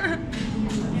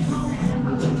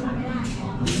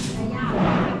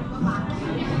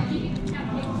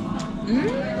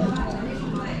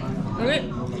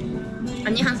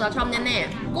 아니 한사 처음 내내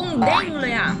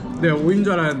꽁댕이야. 네 오이인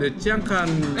줄 알았는데 치앙칸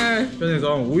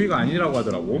편에서 오이가 아니라고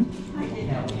하더라고.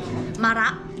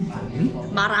 마라?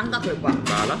 마라인가 그럴 거야.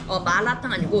 마라?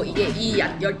 마라탕 아니고 이게 이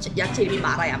야채 이름이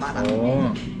마라야 마라.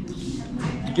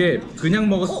 이게 그냥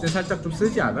먹었을 때 살짝 좀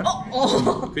쓰지 않아?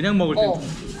 그냥 먹을 때 좀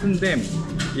쓴데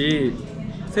이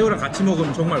새우랑 같이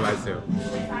먹으면 정말 맛있어요.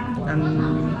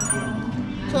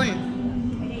 손.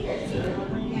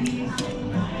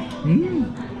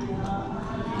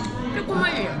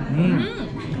 새콤하지?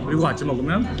 그리고 같이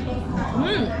먹으면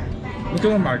이렇게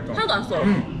먹으면 맛있어. 하나도 안 써.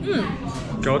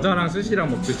 겨자랑 스시랑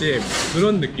먹듯이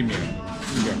그런 느낌이에요.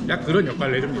 약 그런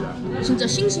역할을 해줍니다. 진짜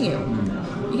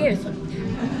싱싱해요. 이게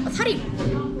살이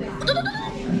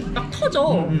막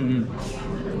터져.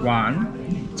 완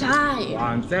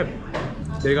셉.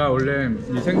 내가 원래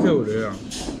이 생새우를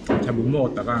잘 못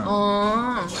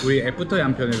먹었다가 우리 애프터의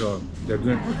한 편에서 내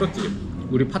눈에 확 떴지.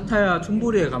 우리 파타야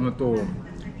촌부리에 가면 또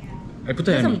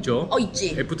애프터의 함이 있죠?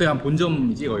 있지. 애프터의 함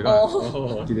본점이지 거기가.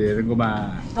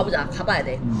 기대되는구만. 가보자. 가봐야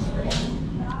돼.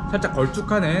 살짝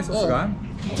걸쭉하네 소스가.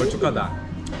 걸쭉하다.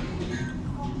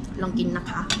 렁긴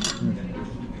나가.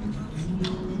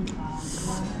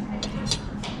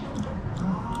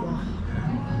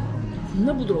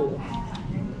 겁나 부드러워.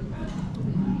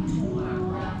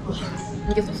 와,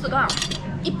 이게 소스가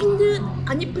입힌 듯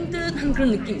안 입힌 듯한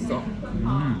그런 느낌 있어.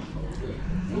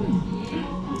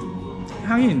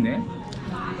 향이 있네.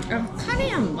 약간 카레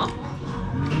향인가?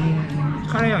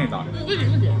 카레 향이다.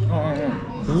 그치.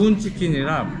 구운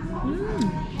치킨이라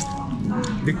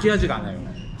느끼하지가 않아요.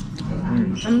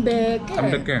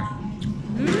 담백해.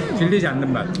 질리지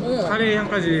않는 맛. 카레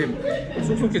향까지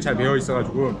쏙쏙히 잘 배어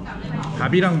있어가지고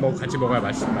밥이랑 같이 먹어야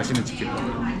맛있는 치킨.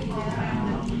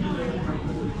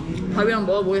 밥이랑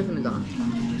먹어보겠습니다.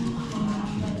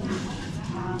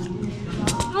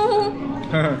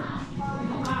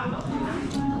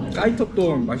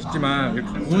 까이톱도 맛있지만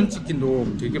이렇게 구운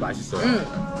치킨도 되게 맛있어요.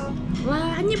 와,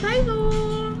 한입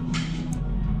하이소.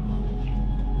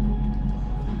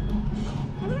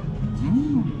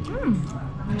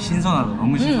 신선하다.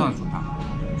 너무 신선하다. 좋다.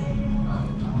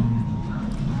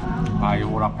 바이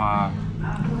오라파.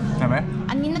 그다음에?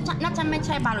 아니 나참ไม่ใ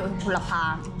ช่ 바로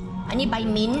오라파. 아니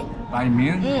바이민.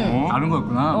 바이민? 다른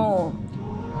거였구나.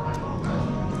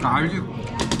 알지.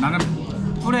 나는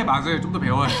풀의 맛을 좀 더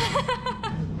배워야 돼.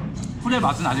 풀의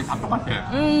맛은 아직 다 똑같아.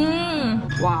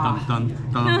 와.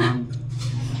 딴딴딴.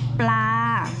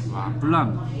 플라. 와,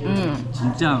 플란.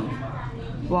 진짜.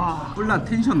 와. 플란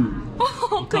텐션.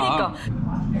 그니까.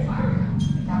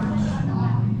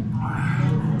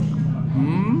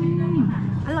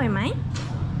 알로이마이?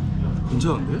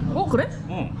 괜찮은데? 그래?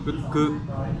 그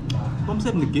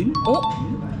덤셉 느낌?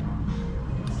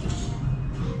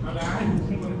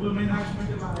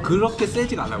 그렇게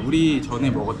세지가 않아. 우리 전에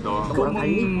먹었던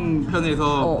검은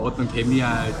편에서 먹었던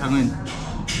개미알탕은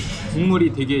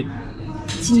국물이 되게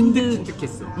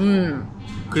찐득찐득했어.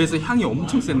 그래서 향이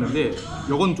엄청 셌는데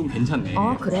이건 좀 괜찮네.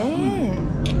 그래?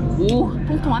 오,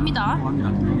 통통합니다.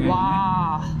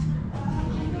 와.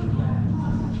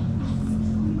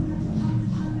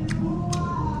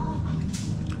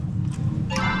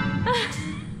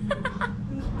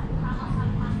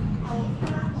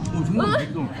 정말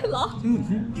맛있어.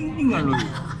 생선 찡찡 날라.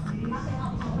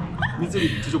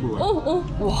 민슬이 드셔보고.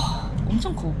 와,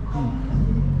 엄청 커.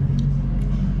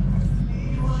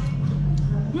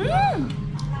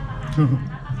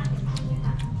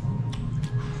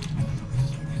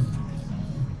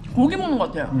 고기 먹는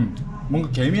것 같아요. 뭔가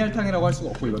개미알탕이라고 할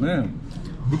수가 없고 이거는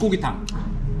물고기탕.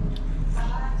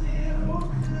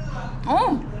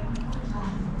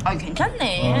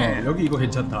 괜찮네. 여기 이거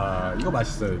괜찮다. 이거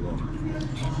맛있어요 이거.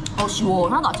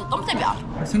 시원하다. 진짜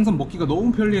덤셉이야. 생선 먹기가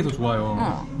너무 편리해서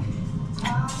좋아요.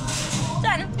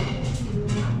 짠.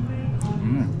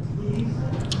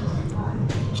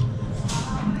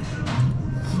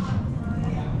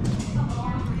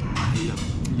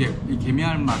 이게 이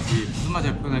개미알 맛이 무슨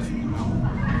맛이라 표현할 수 있냐면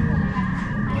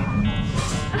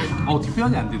어떻게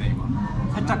표현이 안 되네 이거.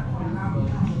 살짝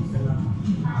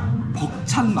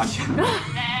벅찬 맛이야.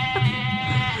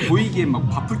 보이기엔 막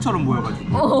밥풀처럼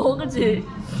보여가지고. 그치.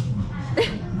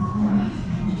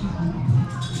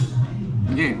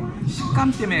 이게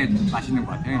식감 때문에 맛있는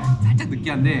것 같아. 살짝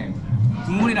느끼한데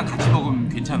국물이랑 같이 먹으면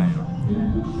괜찮아요.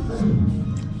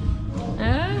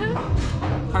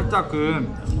 살짝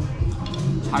그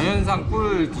자연산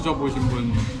꿀 드셔보신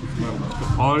분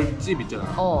벌집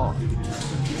있잖아.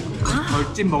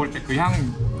 벌집 먹을 때 그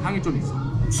향이 좀 있어.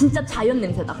 진짜 자연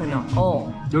냄새다 그러면.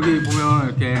 여기 보면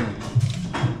이렇게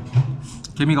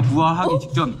개미가 부화하기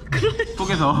직전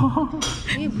속에서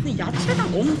이게 무슨 야채랑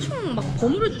엄청 막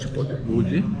버무려 주셨거든.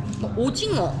 뭐지? 막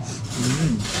오징어.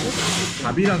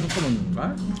 밥이랑 섞어 먹는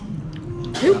건가?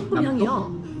 제육볶음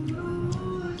향이야.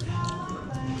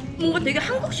 뭔가 되게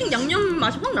한국식 양념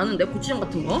맛이 확 나는데 고추장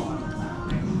같은 거.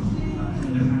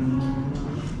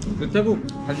 그 태국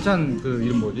반찬 그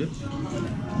이름 뭐지?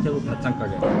 태국 반찬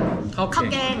가게.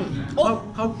 카오갱.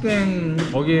 카오갱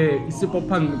거기에 있을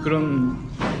법한 그런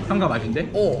향과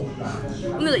맛인데?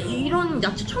 근데 나 이런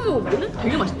야채 처음 먹어보거든?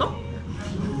 되게 맛있다?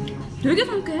 되게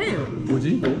상쾌해.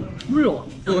 뭐지? 몰라.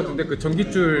 그거 같은데 그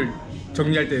전기줄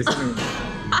정리할 때 쓰는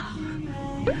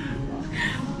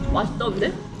맛있다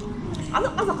근데?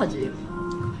 아삭아삭하지?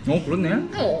 그렇네.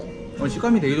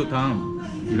 식감이 되게 좋다.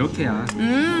 이렇게야.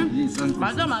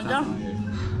 맞아.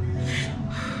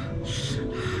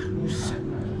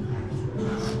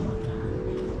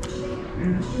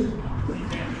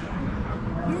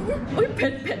 어이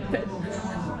뱃.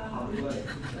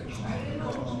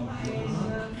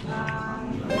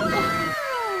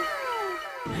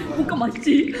 뭔가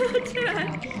맛있지?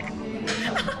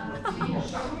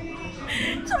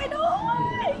 trời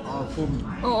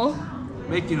ơi.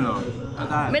 Making love.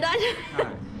 Mày đã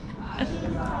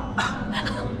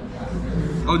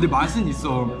근데 맛은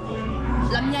있어.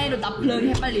 람냐이로 납플런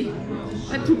해 빨리.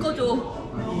 빨리 불 꺼줘.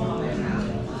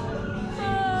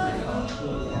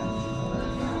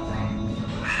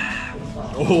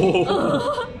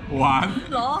 완.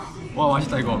 너? 와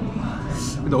맛있다 이거.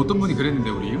 근데 어떤 분이 그랬는데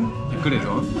우리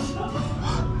댓글에서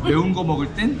매운 거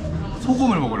먹을 땐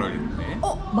소금을 먹으라 그랬는데.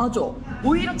 맞아.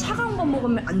 오히려 차가운 거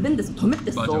먹으면 안 된댔어. 더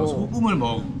맵댔어. 맞아. 소금을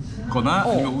먹거나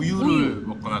아니면 우유를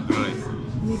먹거나 그러라 했어.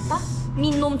 밀까?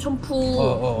 미놈 촌푸.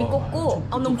 미꼬꼬.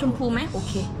 놈 촌푸네?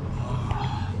 오케이.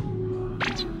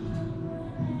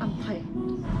 안파해.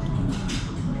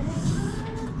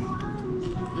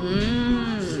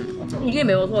 이게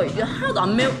매워서 이게 하나도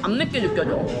안 맵게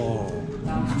느껴져.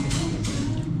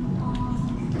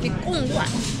 이게 꽁구아.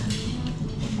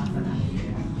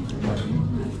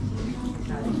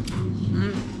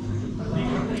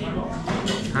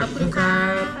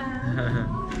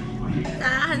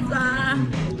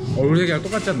 짠. 얼굴색이랑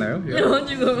똑같지 않나요?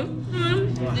 지금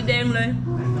이제 냉래.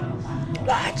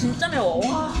 와 진짜 매워.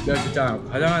 내가 진짜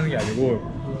과장하는 게 아니고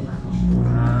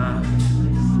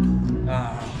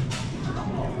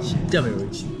진짜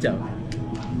매워요 진짜.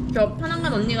 저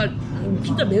파남간 언니가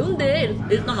진짜 매운데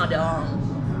이랬단 말이야.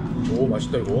 오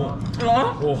맛있다 이거.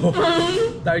 어?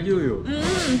 딸기 우유.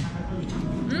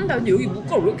 나 근데 여기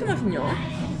무가루 왜 이렇게 맛있냐?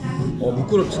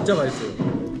 무끄럽 진짜 맛있어요.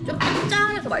 좀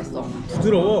짭짤해서 맛있어.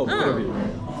 부드러워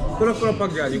무끄럽이.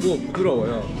 꾸럽꾸럽한 게 아니고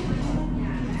부드러워요.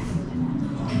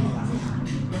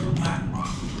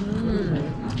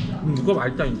 무끄럽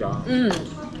맛있다 진짜.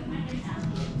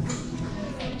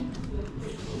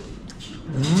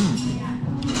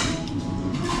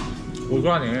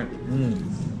 고소하네.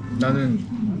 나는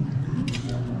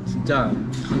진짜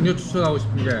강력 추천하고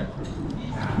싶은 게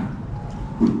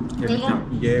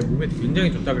이게 몸에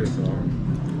굉장히 좋다 그랬어.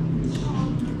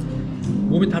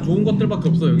 몸에 다 좋은 것들밖에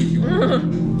없어 여기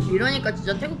지금. 이러니까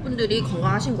진짜 태국 분들이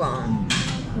건강하신 거야.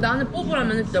 나는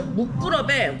뽑으라면 진짜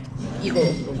무끄럽에 이거.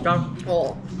 땀?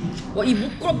 이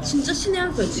무끄럽 진짜 신의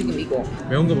한 수야 지금 이거.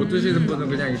 매운 거 못 드시는 분은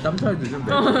그냥 이 땀타에 드시면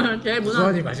돼. 제일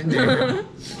무난히 맛있네.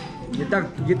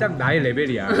 이게 딱 나의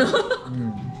레벨이야.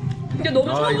 근데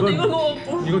너무 추운데 이걸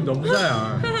먹었고. 이건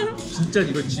너무나야. 진짜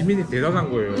이거 지민이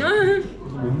대단한 거예요.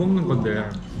 못 먹는 건데.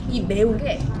 이 매운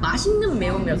게 맛있는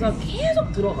매운면서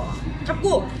계속 들어가.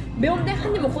 자꾸 매운데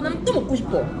한 입 먹고 나면 또 먹고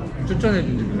싶어.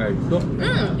 추천해준 집인가 이것도?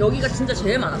 여기가 진짜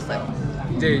제일 많았어요.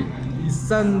 이제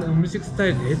일산 음식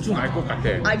스타일 대충 알 것 같아.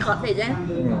 알 것 같아 이제?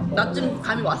 나 좀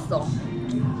감이 왔어.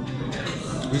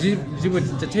 이 집은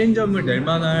진짜 체인점을 낼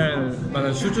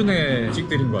만한 수준의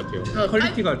음식들인 것 같아요.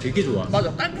 퀄리티가 되게 좋아. 맞아,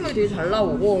 깔끔하게 되게 잘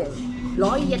나오고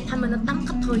러이에 타면은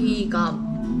땀카토이가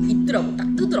있더라고,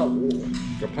 딱 뜨더라고.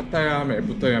 파타야함,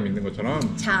 애프터야함 있는 것처럼.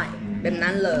 자,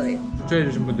 맨날 러이.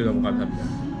 추천해주신 분들 너무 감사합니다.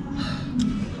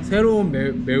 새로운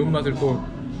매운맛을 또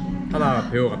하나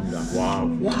배워갑니다. 와우.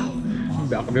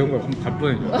 근데 아까 매운 거 한번 갈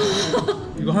뻔했죠.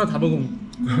 이거 하나 다 먹으면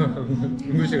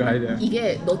응급실 가야 돼.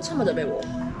 이게 넣자마자 매워.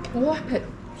 와, 배.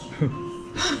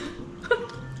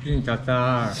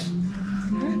 진짜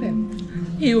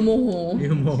유모.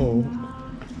 이거 뭐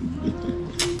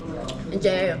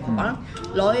이제 봐봐.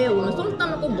 러에 오늘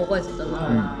쏨땀을 꼭 먹어야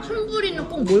되잖아. 천불이는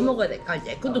꼭 뭘 먹어야 될까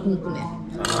이제? 그것도 궁금해.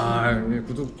 아,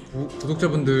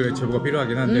 구독자분들의 제보가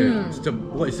필요하긴 한데 진짜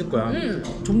뭐가 있을 거야.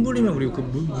 천불이면 우리 그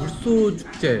물소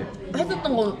축제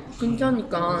했었던 건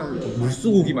괜찮으니까.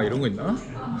 물소고기 막 이런 거 있나?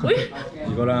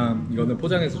 이거랑 이거는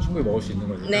포장해서 충분히 먹을 수 있는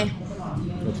거니까. 네.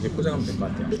 어떻게 포장하면 될 것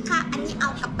같아요. 미카 아니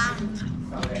아웃갑바.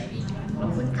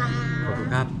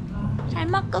 거부갑. 잘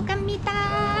먹고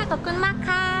갑니다.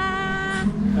 거꾼마카.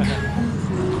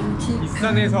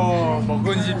 이산에서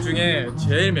먹은 집 중에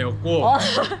제일 매웠고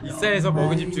이산에서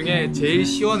먹은 집 중에 제일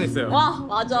시원했어요. 와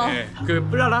맞아. 네, 그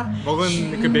플라라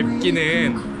먹은 그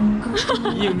맵기는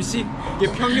이 음식의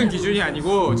평균 기준이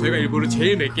아니고 저희가 일부러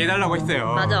제일 맵게 해달라고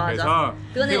했어요. 맞아. 그래서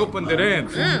태국분들은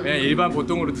그냥 일반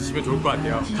보통으로 드시면 좋을 것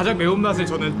같아요. 가장 매운맛을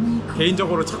저는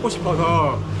개인적으로 찾고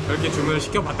싶어서 그렇게 주문을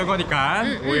시켜봤던 거니까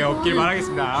오해 없길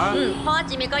바라겠습니다. เพราะว่า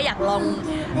จิมมี่ก็อยากลอง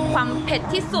ความเผ็ด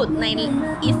ที่สุดใน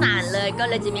อีสานเลยก็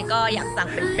เลยจิมมี่ก็อยากสั่ง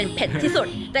เป็นเผ็ดที่สุด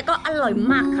แต่ก็อร่อย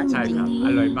มากค่ะจ ใช่ ริง ครับอ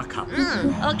ร่อยมากครับ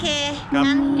โอเค ครับ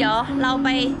งั้นเดี๋ยวเราไป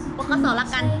บกสละ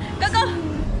กันก็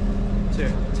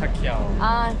ชาเขียว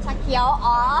ชาเขียว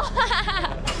อ๋อ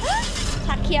ช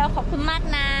าเขียวขอบคุณมาก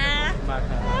นะ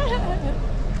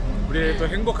우리를 또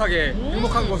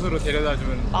행복한 곳으로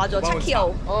데려다준 맞아 고마운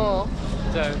차키요.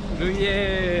 자,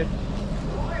 르이의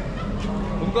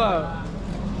뭔가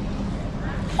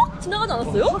확 지나가지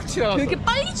않았어요? 확 지나갔어. 되게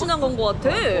빨리 지나간 것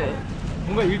같아.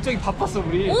 뭔가 일정이 바빴어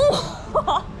우리. 오!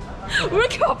 왜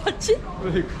이렇게 바빴지?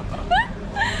 그러니까.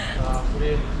 자,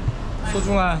 우리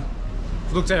소중한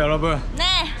구독자 여러분, 네.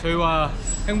 저희와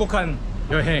행복한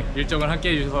여행 일정을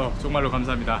함께 해주셔서 정말로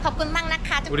감사합니다. ขอบคุณมากนะค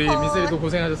ะทุกคน 우리 민슬이도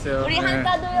고생하셨어요. 우리 네.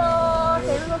 한가도요.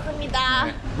 재밌었습니다.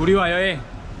 네. 우리와 여행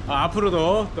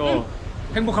앞으로도 또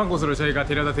행복한 곳으로 저희가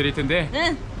데려다 드릴 텐데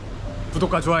응.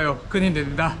 구독과 좋아요 큰 힘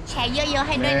됩니다. แชร์เยอะๆใ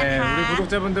ห้ด้วยนะ 네, คะ 우리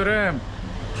구독자분들은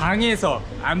방에서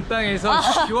안방에서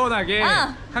시원하게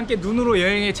함께 눈으로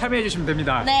여행에 참여해 주시면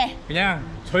됩니다. 네. 그냥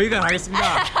저희가 가겠습니다.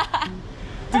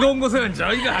 뜨거운 곳은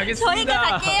저희가 가겠습니다. 저희가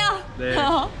갈게요. 네.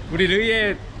 우리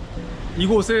르이의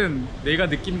이곳은 내가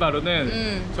느낀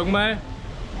바로는 정말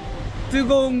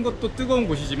뜨거운 것도 뜨거운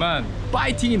곳이지만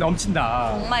파이팅이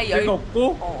넘친다. 정말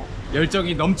뜨겁고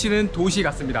열정이 넘치는 도시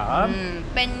같습니다.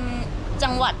 เป็นจั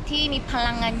งหวัดที่มีพ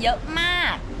ลังงานเยอะมา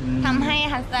กทำให้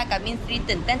ฮันซากับมินซี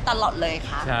ตื่นเต้นตลอดเลย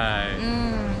ค่ะ 자,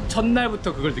 첫날부터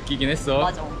그걸 느끼긴 했어.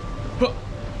 맞아.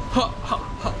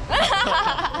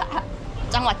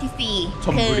 จังหวัดที่ 4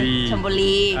 คือชลบุ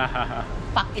รี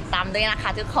ฝากติดตามด้วยนะคะ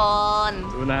ทุกคน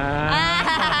누나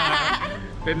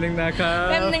뱀능 나카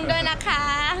เป็นหนึ่งด้วยนะคะ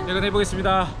퇴근해보겠습니다.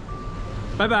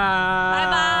 바이바이 บ๊าย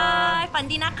บายฝัน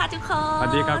ดีนะคะทุกคน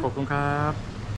반디카 고쿤캅